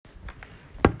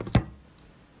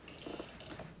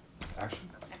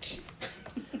Action.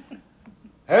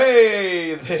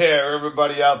 Hey there,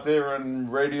 everybody out there in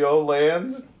radio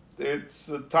land. It's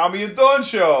a Tommy and Dawn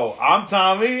show. I'm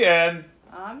Tommy and...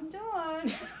 I'm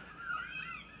Dawn.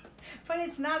 But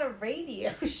it's not a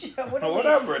radio show.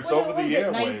 Whatever, it's over the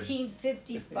airwaves.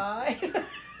 1955?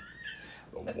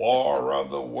 The War of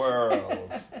the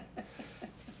Worlds.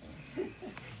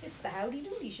 It's the Howdy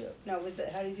Doody show. No, was the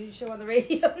Howdy Doody show on the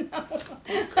radio? No.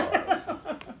 Oh,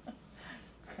 God.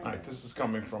 All right, this is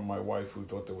coming from my wife who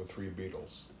thought there were 3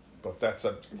 Beatles. But that's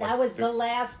a... That was the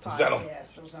last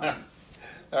podcast or something.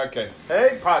 Okay.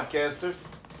 Hey, podcasters.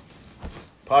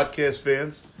 Podcast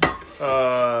fans.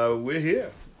 We're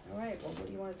here. All right, well, what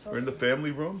do you want to talk We're in the about?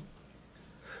 family room.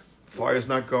 Fire's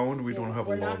not going. We don't have a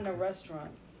We're log. not in a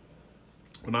restaurant.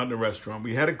 We're not in a restaurant.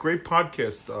 We had a great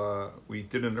podcast we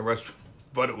did in the restaurant,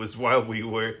 but it was while we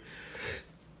were...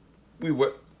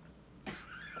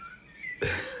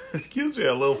 Excuse me,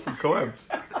 a little verklempt.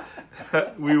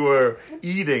 We were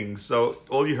eating, so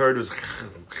all you heard was...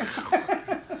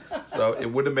 So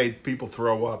it would have made people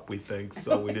throw up, we think,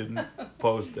 so we didn't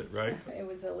post it, right? It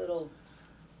was a little...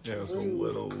 Yeah, it was rude. a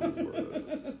little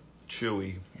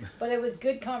chewy. But it was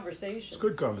good conversation. It's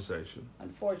good conversation.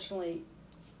 Unfortunately,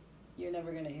 you're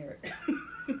never going to hear it.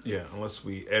 Yeah, unless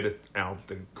we edit out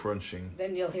the crunching.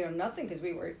 Then you'll hear nothing because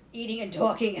we were eating and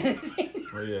talking at the same time.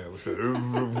 Oh, yeah.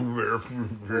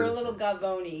 We're a little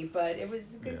gavoni, but it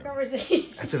was a good conversation.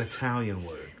 That's an Italian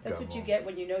word. That's what you get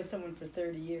when you know someone for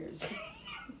 30 years.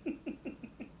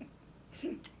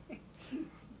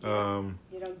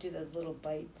 You don't do those little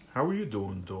bites. How are you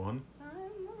doing, Dawn?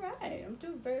 I'm all right. I'm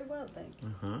doing very well, thank you.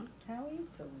 Uh-huh. How are you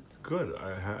doing? Good.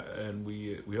 And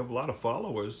we have a lot of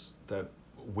followers that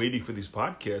waiting for these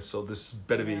podcasts, so this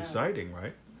better be exciting,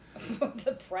 right?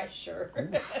 The pressure.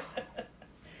 Oof.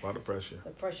 A lot of pressure. The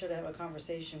pressure to have a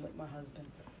conversation with my husband.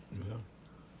 Yeah.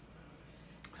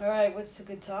 All right, what's a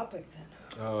good topic then?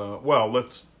 Well,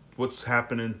 what's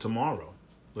happening tomorrow?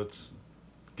 Let's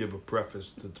give a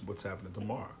preface to what's happening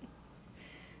tomorrow.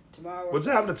 Tomorrow. What's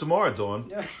happening tomorrow,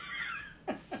 Dawn?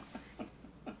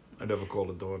 I never called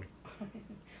her Dawn.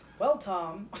 Well,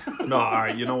 Tom. No, all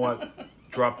right. You know what?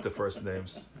 Drop the first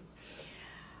names.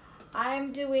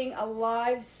 I'm doing a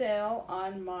live sale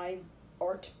on my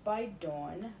Art by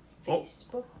Dawn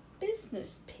Facebook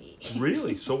business page.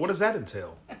 Really? So what does that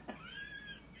entail?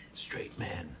 Straight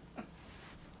man.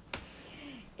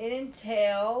 It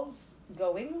entails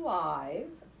going live,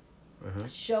 Uh-huh.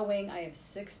 showing I have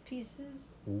 6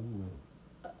 pieces Ooh.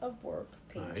 of work,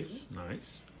 paintings.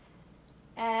 Nice.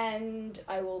 And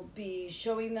I will be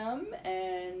showing them,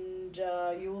 and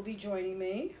you will be joining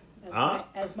me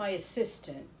as my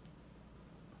assistant.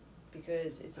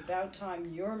 Because it's about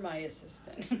time you're my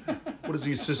assistant. What does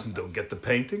the assistant do? Get the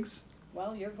paintings?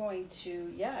 Well, you're going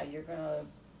to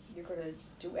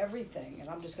do everything, and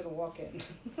I'm just gonna walk in,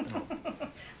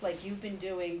 like you've been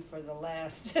doing for the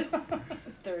last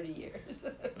 30 years.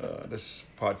 This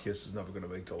podcast is never going to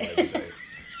make the light of day.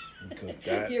 Because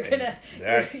that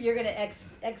you're gonna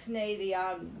ex-nay the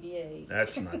omni.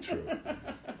 That's not true.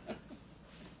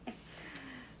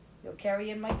 You'll carry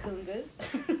in my kungas.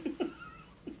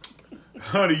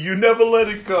 Honey, you never let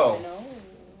it go. No,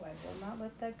 I will not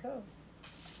let that go.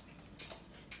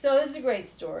 So this is a great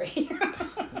story.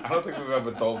 I don't think we've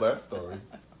ever told that story.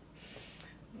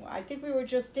 Well, I think we were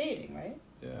just dating, right?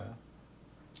 Yeah.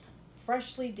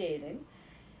 Freshly dating.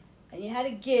 And you had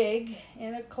a gig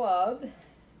in a club.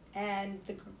 And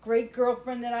the great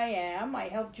girlfriend that I am, I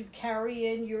helped you carry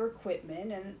in your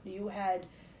equipment. And you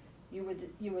were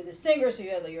the singer, so you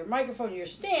had your microphone, your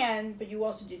stand, but you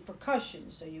also did percussion.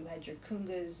 So you had your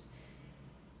kungas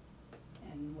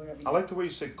and whatever. I like the way you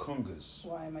say kungas.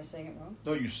 Why am I saying it wrong?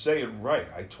 No, you say it right.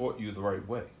 I taught you the right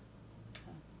way.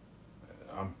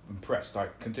 I'm impressed. All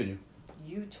right, continue.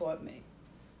 You taught me.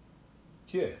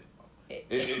 Yeah.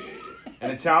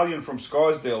 An Italian from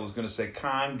Scarsdale is going to say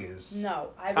congas.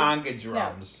 No. Conga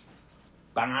drums.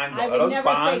 No. Bongo. I Are would those never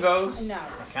bongos? say... No.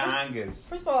 Congas.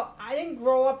 First of all, I didn't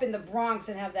grow up in the Bronx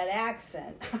and have that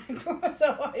accent.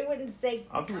 So I wouldn't say...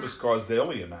 I'll do the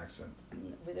Scarsdalean accent.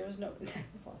 There was no...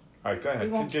 All right, go ahead.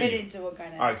 We won't continue. get into what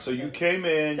kind of... All right, so you came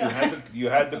in, you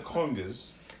had the kungas.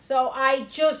 So I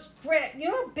just grabbed... You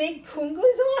know how big kungas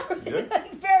are? They're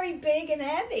like very big and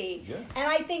heavy. Yeah. And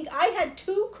I think I had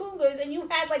 2 kungas and you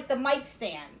had like the mic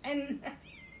stand. And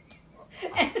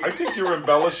I think you're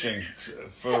embellishing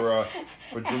for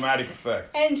dramatic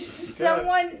effect. And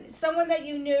someone that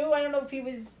you knew, I don't know if he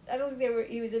was, I don't think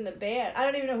he was in the band. I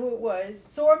don't even know who it was.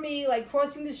 Saw me like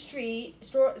crossing the street,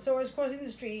 saw us crossing the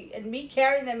street, and me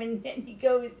carrying them, and he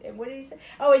goes, and what did he say?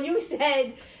 Oh, and you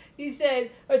said he said,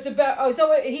 it's about,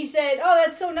 he said, oh,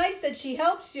 that's so nice that she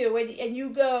helps you. And you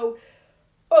go,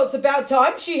 oh, it's about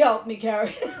time she helped me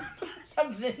carry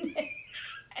something.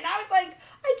 And I was like,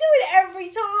 I do it every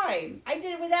time. I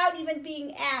did it without even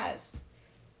being asked.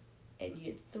 And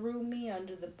you threw me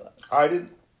under the bus.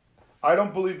 I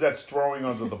don't believe that's throwing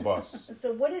under the bus.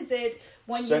 So what is it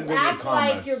when Send you in your act like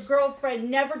comments. your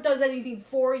girlfriend never does anything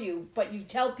for you, but you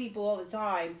tell people all the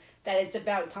time that it's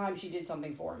about time she did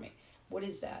something for me? What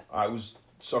is that? I was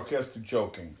sarcastic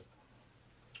joking.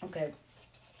 Okay.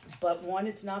 But one,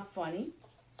 it's not funny.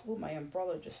 Ooh, my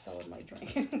umbrella just fell in my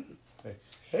drink.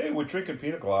 Hey, we're drinking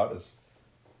pina coladas.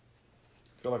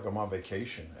 I feel like I'm on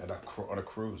vacation on a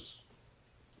cruise.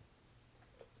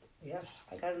 Yeah,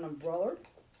 I got an umbrella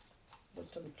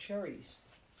with some cherries.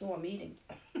 Oh, I'm eating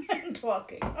and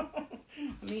talking. I'm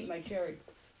eating my cherry.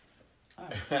 All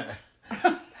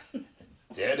right.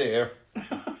 Dead air.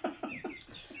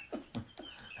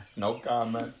 No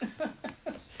comment.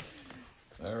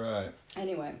 All right.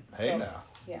 Anyway. Hey, now.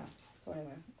 Yeah. So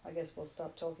anyway, I guess we'll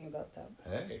stop talking about that.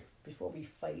 Hey. Before we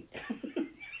fight.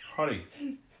 Honey.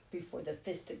 Before the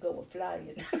fist go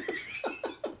a-flying.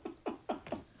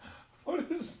 What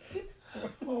is...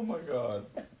 Oh, my God.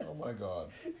 Oh, my God.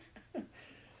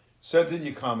 Send in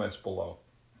your comments below.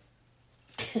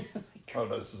 Oh,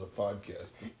 this is a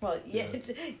podcast. Well, yeah.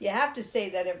 You have to say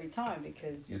that every time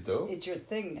because You do? It's your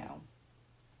thing now.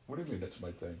 What do you mean that's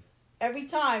my thing? Every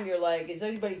time you're like, is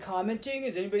anybody commenting?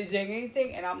 Is anybody saying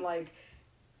anything? And I'm like,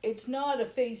 it's not a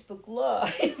Facebook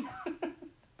Live.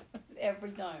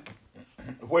 Every time.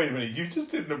 Wait a minute, you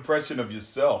just did an impression of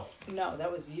yourself. No,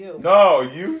 that was you. No,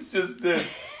 you just did.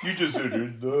 You just said,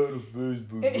 it's not a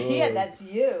Facebook Live. Yeah, that's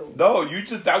you. No,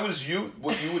 that was you,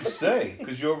 what you would say,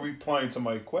 because you're replying to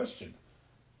my question.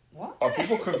 What? Are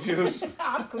people confused?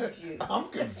 I'm confused. I'm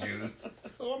confused.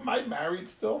 Oh, am I married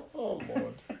still? Oh,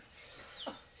 Lord.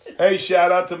 Hey,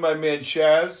 shout out to my man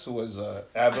Chaz, who is an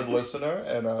avid listener,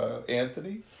 and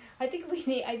Anthony. I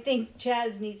think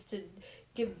Chaz needs to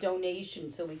give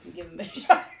donations so we can give him a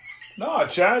shot. No,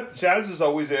 Chaz is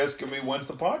always asking me, when's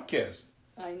the podcast?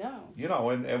 I know. You know,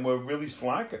 and we're really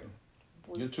slacking.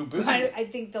 You're too busy. I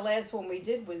think the last one we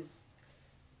did was...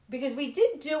 Because we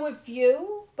did do a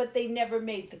few, but they never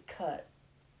made the cut.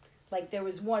 Like, there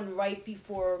was one right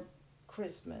before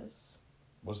Christmas.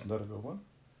 Wasn't that a good one?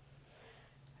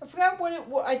 I forgot what it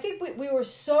was. I think we were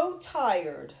so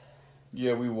tired.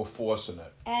 Yeah, we were forcing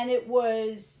it. And it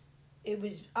was...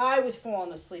 I was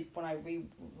falling asleep when I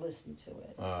re-listened to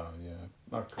it. Oh, yeah.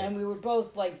 Not good. And we were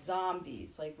both like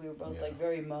zombies. Like, we were both like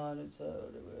very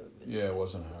monotone. Yeah, it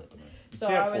wasn't happening. So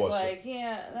I was like,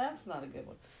 yeah, that's not a good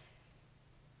one.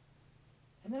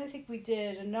 And then I think we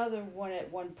did another one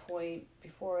at one point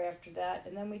before or after that.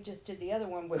 And then we just did the other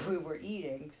one where we were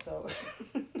eating. So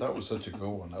That was such a good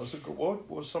one. That was a good... What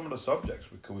was some of the subjects?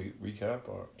 Could we recap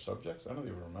our subjects? I don't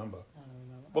even remember. I don't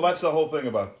remember. Well, that's the whole thing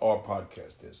about our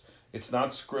podcast is it's not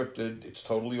scripted. It's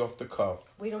totally off the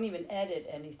cuff. We don't even edit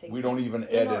anything. We don't even In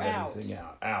edit or out? anything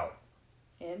out.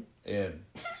 In.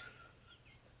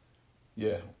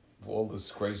 Yeah. All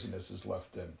this craziness is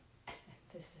left in.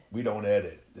 We don't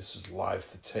edit. This is live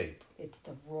to tape. It's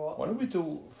the raw. Why don't we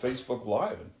do Facebook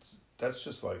Live? And that's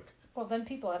just like... Well, then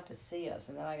people have to see us,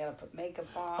 and then I gotta put makeup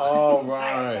on. Oh, I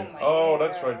gotta right. comb my Oh, hair.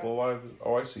 that's right. The live...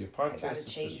 Oh, I see. A podcast I gotta is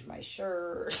change just... my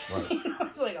shirt. Right.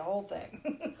 It's like a whole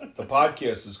thing. The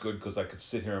podcast is good because I could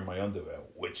sit here in my underwear,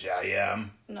 which I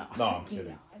am. No. No, I'm kidding.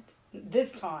 You're not.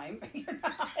 This time, you're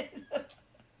not.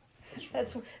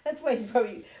 That's That's why it's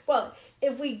probably... Well,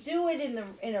 if we do it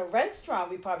in a restaurant,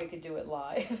 we probably could do it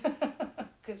live.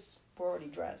 Because we're already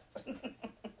dressed.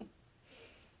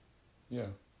 Yeah.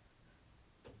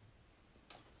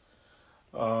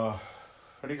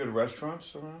 Any good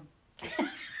restaurants around?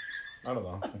 I don't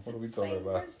know. What are we talking Same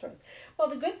about? restaurant. Well,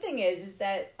 the good thing is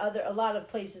that a lot of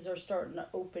places are starting to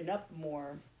open up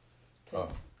more.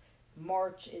 Because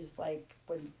March is like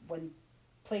when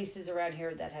places around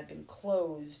here that have been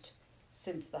closed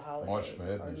since the holiday March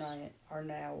Madness. are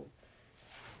now...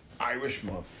 Irish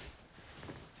month.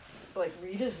 Like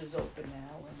Rita's is open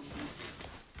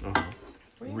now. And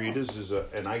Where you Rita's is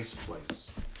an ice place.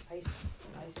 ice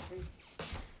cream.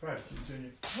 Right,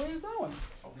 continue. Where are you going?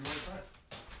 I'll be right back.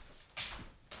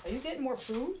 Are you getting more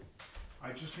food?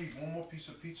 I just need one more piece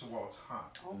of pizza while it's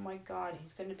hot. Oh my God,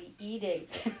 he's going to be eating.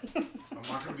 I'm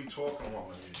not going to be talking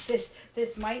while I'm eating.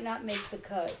 This might not make the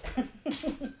cut.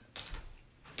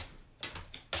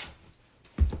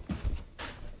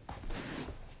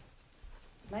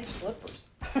 Nice slippers.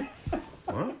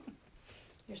 What?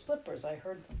 Your slippers, I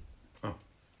heard them. Oh.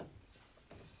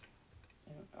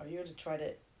 Are you going to try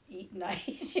to eat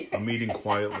nice? I'm eating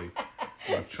quietly.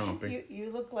 Not chomping.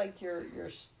 You look like you're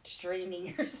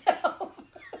straining yourself.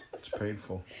 It's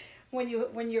painful. When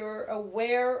you're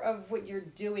aware of what you're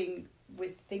doing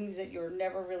with things that you're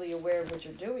never really aware of what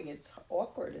you're doing, it's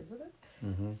awkward, isn't it?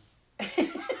 Mm-hmm.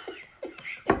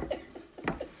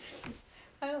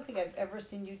 I don't think I've ever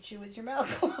seen you chew with your mouth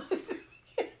closed.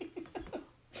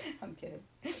 I'm kidding.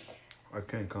 I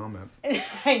can't comment.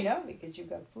 I know, because you've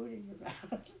got food in your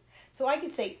mouth. So I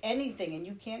could say anything and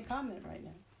you can't comment right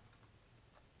now.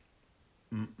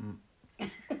 Mm-mm. I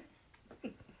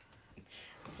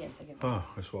can't think of it. Oh,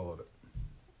 I swallowed it.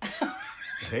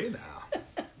 Hey now.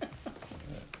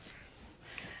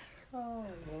 Oh,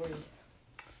 Lord.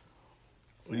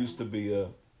 It used to be,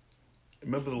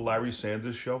 remember the Larry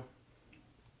Sanders Show?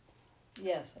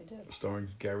 Yes, I do. Starring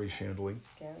Gary Shandling.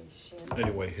 Gary Shandling.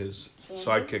 Anyway, his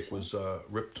sidekick was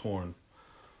Rip Torn.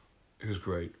 He was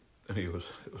great. And it was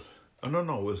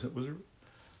was it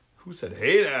who said,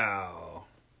 hey now?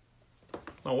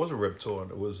 No, it wasn't Rip Torn.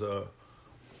 It was,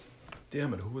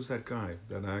 damn it, who was that guy,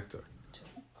 that actor?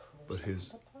 Don't curse But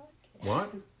his, on the podcast.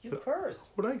 what? You cursed.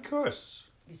 Would I curse?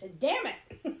 You said, damn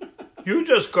it. You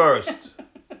just cursed.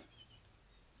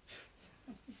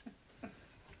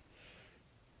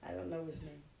 I don't know his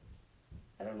name.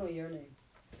 I don't know your name.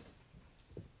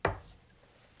 I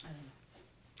don't know.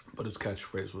 But his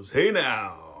catchphrase was, hey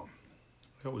now.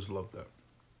 I always loved that.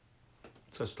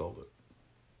 So I stole it.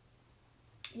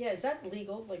 Yeah, is that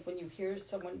legal? Like when you hear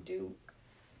someone do...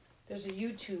 There's a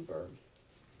YouTuber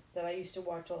that I used to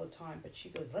watch all the time, but she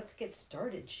goes, let's get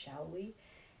started, shall we?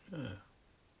 Yeah.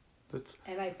 That's,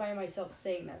 And I find myself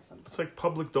saying that sometimes. it's like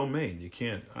public domain. You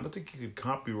can't, I don't think you could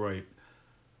copyright,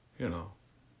 you know.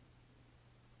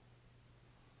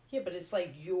 Yeah, but it's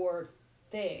like your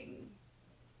thing.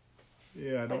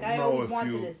 Yeah, I don't Like I know always if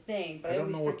wanted you... a thing, but I I don't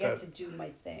always know what forget that- to do my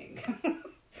thing.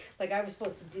 Like I was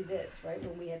supposed to do this, right?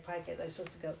 When we had podcasts, I was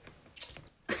supposed to go...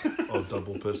 Oh,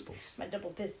 double pistols. My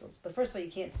double pistols. But first of all,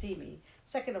 you can't see me.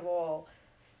 Second of all,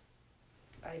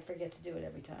 I forget to do it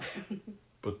every time.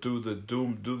 But do the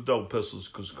double pistols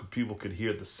because people could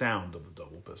hear the sound of the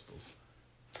double pistols.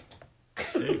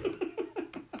 There you go.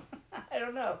 I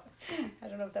don't know. I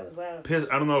don't know if that was loud.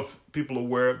 I don't know if people are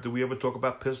aware. Did we ever talk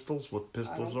about pistols? What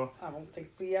pistols are? I don't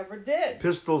think we ever did.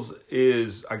 Pistols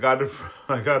is I got it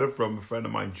from a friend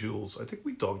of mine, Jules. I think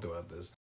we talked about this.